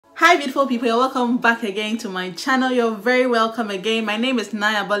Hi beautiful people, you're welcome back again to my channel. You're very welcome again. My name is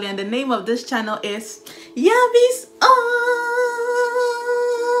Naya Bali and the name of this channel is Yabbies.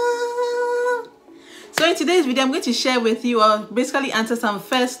 So in today's video, I'm going to share with you or basically answer some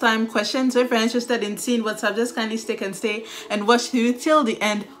first time questions. So if you're interested in seeing what's up, just kindly stick and stay and watch through till the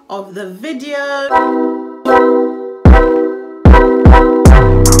end of the video.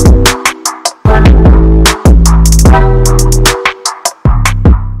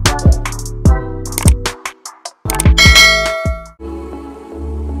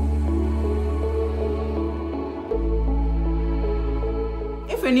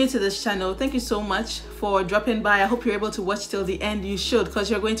 If you're new to this channel, thank you so much for dropping by. I hope you're able to watch till the end. You should, because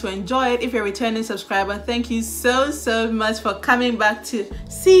you're going to enjoy it. If you're a returning subscriber, thank you so much for coming back to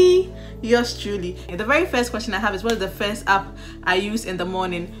see yours truly. The very first question I have is, what is the first app I use in the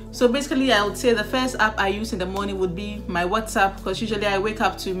morning? So basically I would say the first app I use in the morning would be my WhatsApp, because usually I wake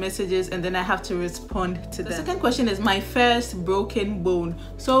up to messages and then I have to respond to them. The second question is my first broken bone.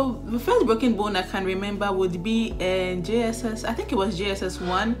 So the first broken bone I can remember would be in JSS, I think it was JSS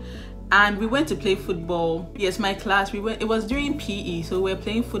 1, and we went to play football. Yes, my class, it was during PE, so we were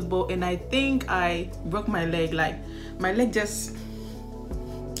playing football and I think I broke my leg. Like my leg just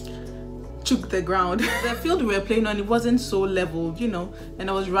took the ground. The field we were playing on, it wasn't so level, you know, and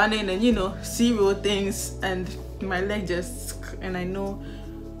I was running and, you know, zero things, and my leg just, and I know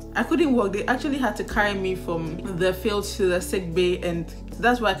I couldn't walk. They actually had to carry me from the field to the sick bay, and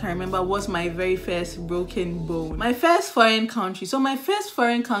that's what I can remember was my very first broken bone. My first foreign country. So my first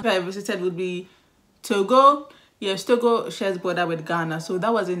foreign country I visited would be Togo. Yes, Togo shares border with Ghana. So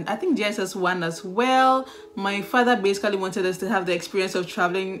that was in, I think, JSS 1 as well. My father basically wanted us to have the experience of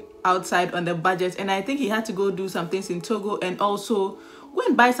traveling outside on the budget. And I think he had to go do some things in Togo and also go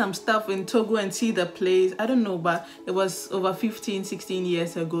and buy some stuff in Togo and see the place. I don't know, but it was over 15-16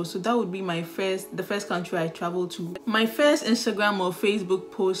 years ago. So that would be the first country I traveled to. My first Instagram or Facebook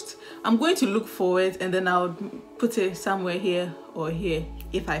post, I'm going to look for it and then I'll put it somewhere here or here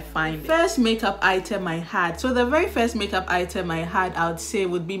if I find it. First makeup item I had. So the very first makeup item I had, I would say,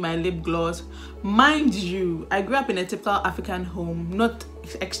 would be my lip gloss. Mind you, I grew up in a typical African home, not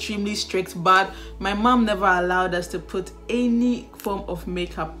extremely strict, but my mom never allowed us to put any form of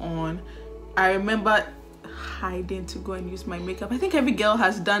makeup on. I remember hiding to go and use my makeup. I think every girl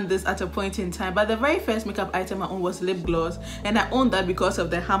has done this at a point in time, but the very first makeup item I owned was lip gloss, and I owned that because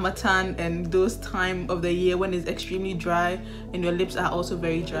of the Harmattan and those time of the year when it's extremely dry and your lips are also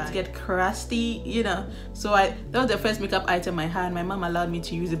very dry. It get crusty, you know. So that was the first makeup item I had. My mom allowed me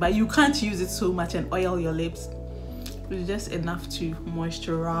to use it, but you can't use it so much and oil your lips. It's just enough to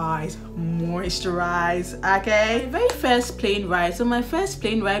moisturize, okay? My very first plane ride. So my first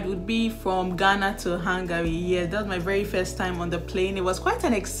plane ride would be from Ghana to Hungary. Yeah, that was my very first time on the plane. It was quite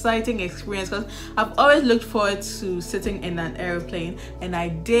an exciting experience because I've always looked forward to sitting in an airplane, and I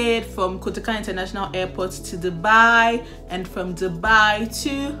did, from Kotoka International Airport to Dubai, and from Dubai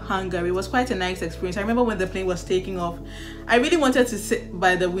to Hungary. It was quite a nice experience. I remember when the plane was taking off, I really wanted to sit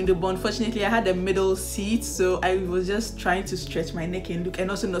by the window, but unfortunately I had a middle seat, so I was just trying to stretch my neck and look, and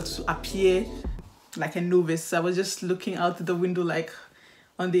also not to appear like a novice. So I was just looking out the window, like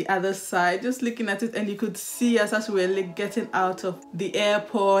on the other side, just looking at it, and you could see us as we were like getting out of the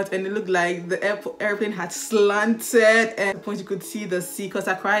airport, and it looked like the airplane had slanted, and at the point you could see the sea, because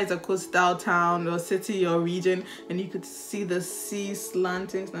Accra is a coastal town or city or region, and you could see the sea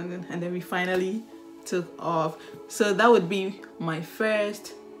slanting, and then we finally took off. So that would be my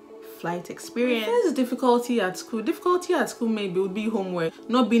first flight experience. First difficulty at school. Difficulty at school maybe would be homework.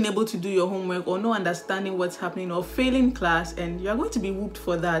 Not being able to do your homework, or not understanding what's happening, or failing class, and you're going to be whooped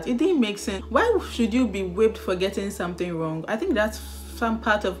for that. It didn't make sense. Why should you be whipped for getting something wrong? I think that's some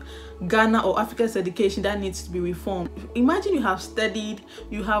part of Ghana or Africa's education that needs to be reformed. Imagine you have studied,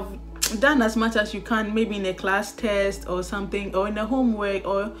 you have done as much as you can, maybe in a class test or something, or in a homework,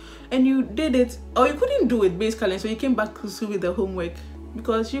 and you did it, or you couldn't do it basically, so you came back to school with the homework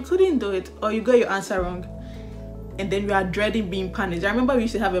because you couldn't do it, or you got your answer wrong, and then you are dreading being punished. I remember we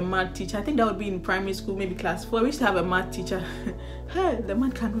used to have a math teacher, I think that would be in primary school, maybe class 4. We used to have a math teacher. Hey, the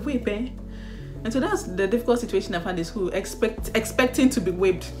man can whip, eh? And so that's the difficult situation I've had in school, expecting to be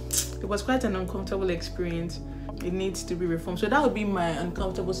whipped. It was quite an uncomfortable experience. It needs to be reformed. So that would be my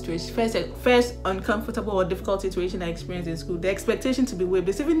uncomfortable situation. First uncomfortable or difficult situation I experienced in school. The expectation to be whipped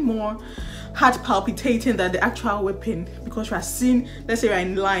is even more heart palpitating than the actual whipping, because you are seen, let's say you're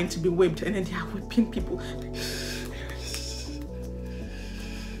in line to be whipped, and then they are whipping people.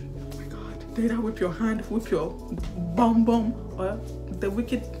 Oh my God. They either whip your hand, whip your bum, or the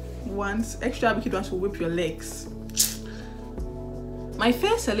wicked ones, extra wicked ones will whip your legs. My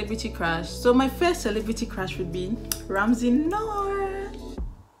first celebrity crush. So my first celebrity crush would be Ramsey Noor.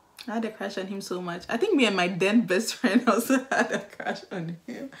 I had a crush on him so much. I think me and my then best friend also had a crush on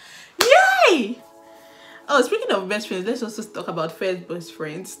him. Yay! Oh, speaking of best friends, let's also talk about first best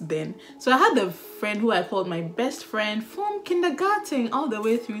friends then. So I had a friend who I called my best friend from kindergarten all the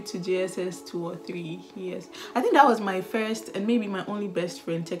way through to JSS 2 or 3 years. I think that was my first and maybe my only best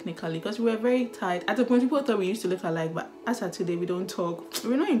friend technically, because we were very tight. At the point, people thought we used to look alike, but as of today, we don't talk.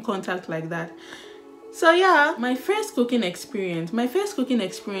 We're not in contact like that. So yeah, my first cooking experience.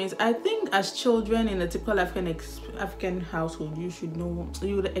 I think as children in a typical African household, you should know,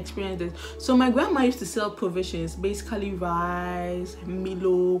 you would experience this. So my grandma used to sell provisions, basically rice,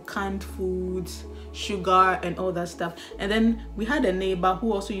 Milo, canned foods, sugar, and all that stuff. And then we had a neighbor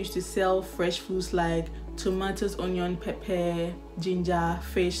who also used to sell fresh foods like tomatoes, onion, pepper, ginger,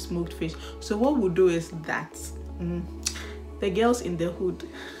 fish, smoked fish. So what we'll do is that the girls in the hood,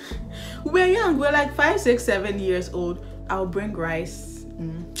 we're young, we're like 5, 6, 7 years old. I'll bring rice,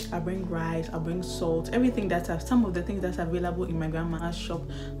 I'll bring salt, everything that's some of the things that's available in my grandma's shop,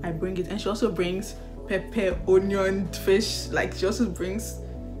 I bring it. And she also brings pepper, onion, fish. Like she also brings,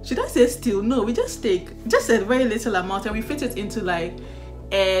 should I say still? No, we just take just a very little amount and we fit it into like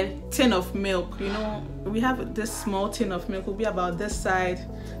a tin of milk. You know, we have this small tin of milk, will be about this side.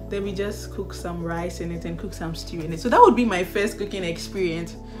 Then we just cook some rice in it and cook some stew in it. So that would be my first cooking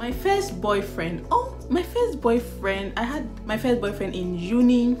experience. My first boyfriend. Oh, my first boyfriend. I had my first boyfriend in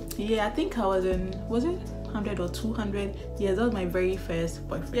uni. Yeah, I think I was in, was it 100 or 200? Yes, that was my very first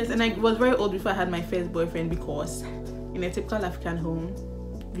boyfriend. Yes, and I was very old before I had my first boyfriend, because in a typical African home,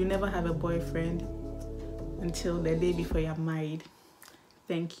 you never have a boyfriend until the day before you're married.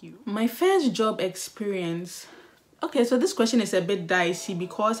 Thank you. My first job experience. Okay, so this question is a bit dicey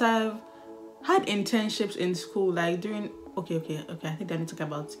because I've had internships in school, like during okay, I think I need to talk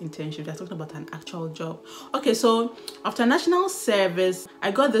about internships. I'm talking about an actual job. Okay, so after national service,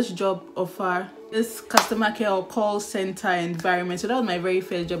 I got this job offer, this customer care or call center environment. So that was my very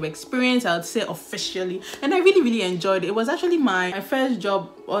first job experience, I would say officially, and I really enjoyed it. It was actually my first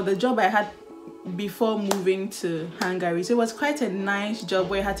job, or the job I had before moving to Hungary. So it was quite a nice job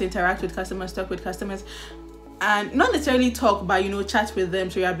where I had to interact with customers, talk with customers, and not necessarily talk, but you know, chat with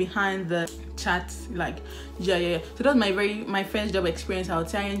them. So you're behind the chat, like yeah. So that was my first job experience, I would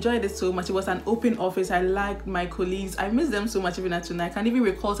say. I enjoyed it so much. It was an open office. I liked my colleagues. I miss them so much even at tonight. I can't even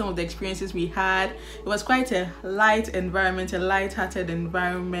recall some of the experiences we had. It was quite a light environment, a light-hearted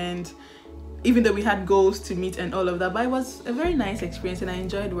environment, even though we had goals to meet and all of that. But it was a very nice experience and I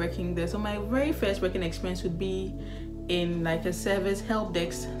enjoyed working there. So my very first working experience would be in like a service help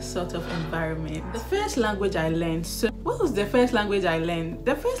desk sort of environment. The first language I learned. So what was the first language I learned?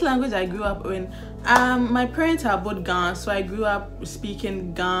 The first language I grew up in, my parents are both Ghanaian, so I grew up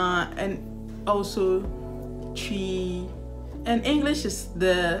speaking Ghanaian and also Twi. And English is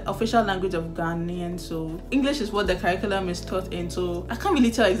the official language of Ghanaian, so English is what the curriculum is taught in. So I can't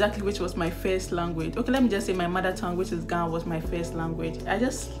really tell exactly which was my first language. Okay, let me just say my mother tongue, which is Ghanaian, was my first language. I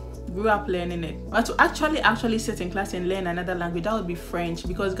just grew up learning it. But to actually sit in class and learn another language, that would be French,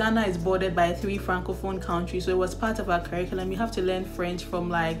 because Ghana is bordered by 3 francophone countries, so it was part of our curriculum. You have to learn French from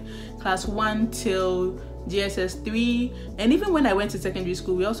like class 1 till GSS 3. And even when I went to secondary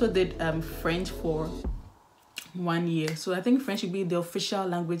school, we also did French for 1 year. So I think French would be the official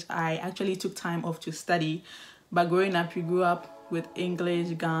language I actually took time off to study. But growing up, you grew up with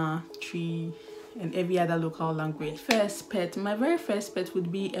English, Ghana, Twi, and every other local language. First pet. My very first pet would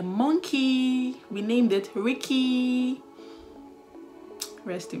be a monkey. We named it Ricky.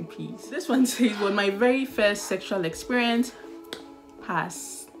 Rest in peace. This one says, well, my very first sexual experience.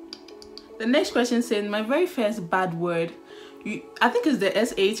 Pass. The next question says, my very first bad word. I think it's the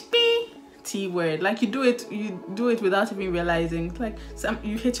SHP word. Like you do it without even realizing. Like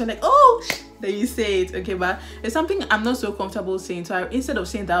you hit, you're like, oh, then you say it. Okay, but it's something I'm not so comfortable saying. So instead of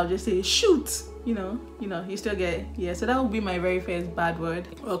saying that, I'll just say shoot. You know, you still get, yeah. So that would be my very first bad word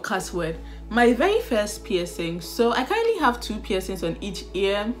or cuss word. My very first piercing. So I currently have 2 piercings on each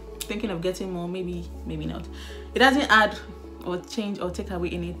ear. Thinking of getting more, maybe not. It doesn't add or change or take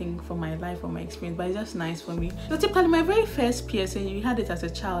away anything from my life or my experience, but it's just nice for me. So typically my very first piercing, you had it as a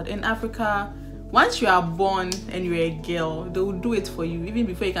child. In Africa, once you are born and you're a girl, they will do it for you even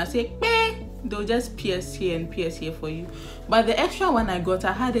before you can say Meh! They'll just pierce here and pierce here for you. But the extra one I got,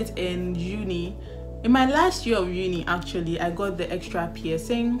 I had it in uni. In my last year of uni, actually, I got the extra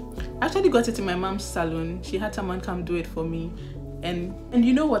piercing. I actually got it in my mom's salon. She had someone come do it for me. And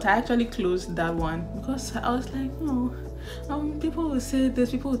you know what? I actually closed that one because I was like, no, people will say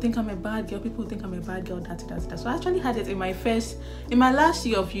this, people will think I'm a bad girl, people will think I'm a bad girl, that. So I actually had it in my last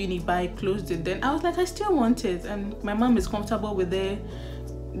year of uni, but I closed it. Then I was like, I still want it, and my mom is comfortable with it.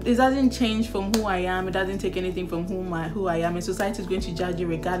 It doesn't change from who I am. It doesn't take anything from who I am, and society is going to judge you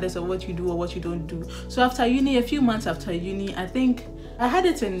regardless of what you do or what you don't do. So after uni, a few months after uni, I think I had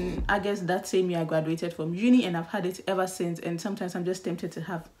it in, I guess, that same year I graduated from uni, and I've had it ever since. And sometimes I'm just tempted to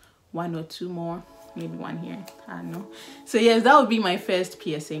have 1 or 2 more, maybe 1 here, I don't know. So yes, that would be my first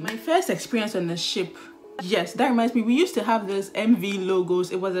PSA. My first experience on a ship. Yes, that reminds me, we used to have this MV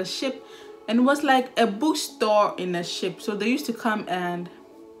logos. It was a ship, and it was like a bookstore in a ship. So they used to come and,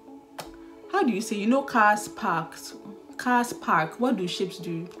 how do you say, you know, cars park. What do ships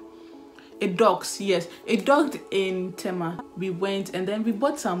do? It docks. Yes, it docked in Tema. We went and then we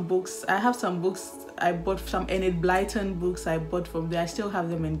bought some books. I have some books. I bought some Enid Blyton books I bought from there. I still have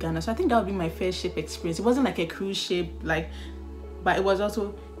them in Ghana. So I think that would be my first ship experience. It wasn't like a cruise ship, but it was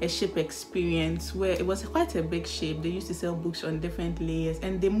also a ship experience where it was quite a big ship. They used to sell books on different layers,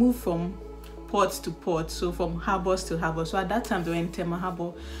 and they moved from port to port, so from harbors to harbor. So at that time they were in Tema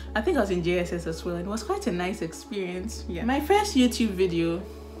Harbor. I think I was in JSS as well, and it was quite a nice experience. Yeah. My first YouTube video.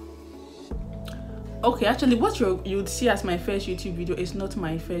 Okay, actually what you'd see as my first YouTube video is not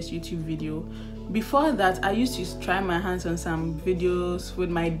my first YouTube video. Before that, I used to try my hands on some videos with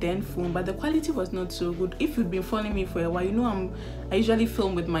my then phone, but the quality was not so good. If you've been following me for a while, you know I usually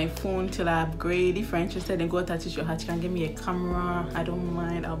film with my phone till I upgrade. If you're interested in go touch your heart, you can give me a camera. I don't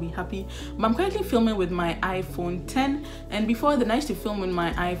mind, I'll be happy. But I'm currently filming with my iPhone 10, and before then I used to film with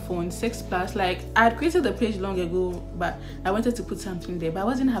my iPhone 6 Plus. Like, I had created the page long ago, but I wanted to put something there, but I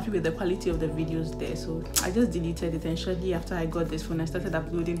wasn't happy with the quality of the videos there, so I just deleted it. And shortly after I got this phone, I started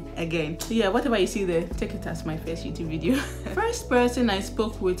uploading again. So yeah, whatever you see there, take it as my first YouTube video. First person I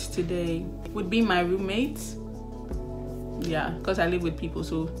spoke with today would be my roommate. Yeah, because I live with people,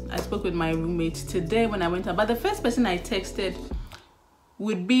 so I spoke with my roommate today when I went out. But the first person I texted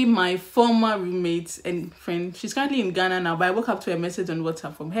would be my former roommate and friend. She's currently in Ghana now, but I woke up to a message on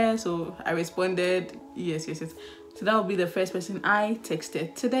WhatsApp from her, so I responded yes. So that would be the first person I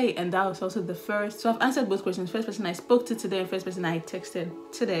texted today, and that was also the first. So I've answered both questions. First person I spoke to today and first person I texted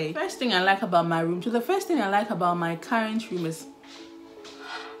today. First thing I like about my room. So the first thing I like about my current room is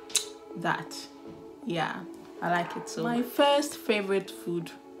that. Yeah, I like it so. My first favorite food.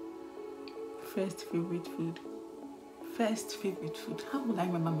 How would I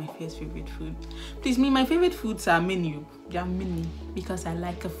remember my first favorite food? Please, my favorite foods are menu. They are menu because I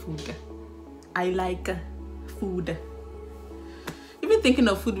like food. I like food. Even thinking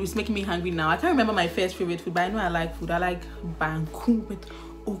of food is making me hungry now. I can't remember my first favorite food, but I know I like food. I like banku with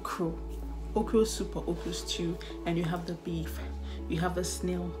okra soup or okra stew, and you have the beef, you have the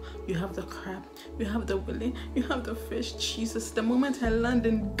snail, you have the crab, you have the willy, you have the fish. Jesus, the moment I land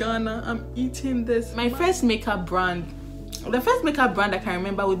in Ghana, I'm eating this. My first makeup brand. The first makeup brand I can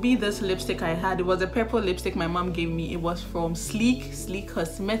remember would be this lipstick I had. It was a purple lipstick my mom gave me. It was from Sleek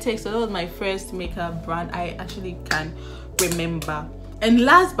Cosmetics. So that was my first makeup brand I actually can remember. And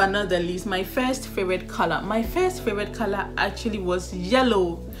last but not the least, my first favorite color. My first favorite color actually was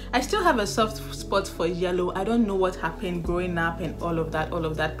yellow. I still have a soft spot for yellow. I don't know what happened growing up and all of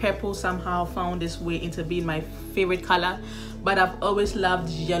that. Purple somehow found its way into being my favorite color, but I've always loved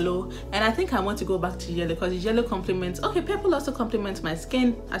yellow, and I think I want to go back to yellow because yellow complements. Okay, purple also complements my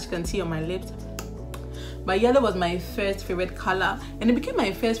skin, as you can see on my lips. But yellow was my first favorite color, and it became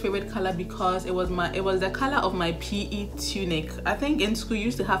my first favorite color because it was the color of my PE tunic. I think in school you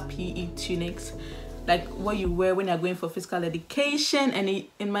used to have PE tunics, like what you wear when you're going for physical education, and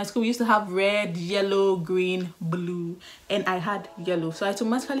in my school we used to have red, yellow, green, blue, and I had yellow, so I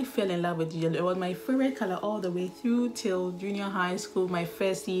automatically fell in love with yellow. It was my favorite color all the way through till junior high school, my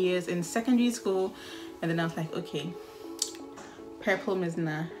first years in secondary school, and then I was like, okay, purple is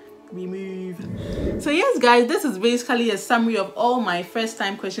nah. We move. So yes guys, this is basically a summary of all my first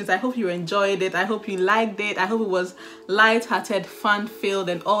time questions. I hope you enjoyed it. I hope you liked it. I hope it was light-hearted, fun-filled,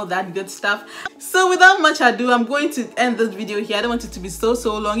 and all that good stuff. So without much ado, I'm going to end this video here. I don't want it to be so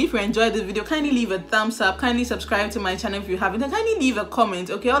long. If you enjoyed this video, kindly leave a thumbs up, kindly subscribe to my channel if you haven't, and kindly leave a comment.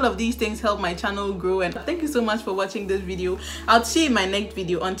 Okay, all of these things help my channel grow, and thank you so much for watching this video. I'll see you in my next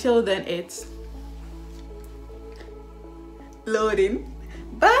video. Until then, it's loading.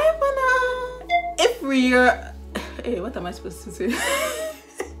 Bye for now. If we're... Hey, what am I supposed to say?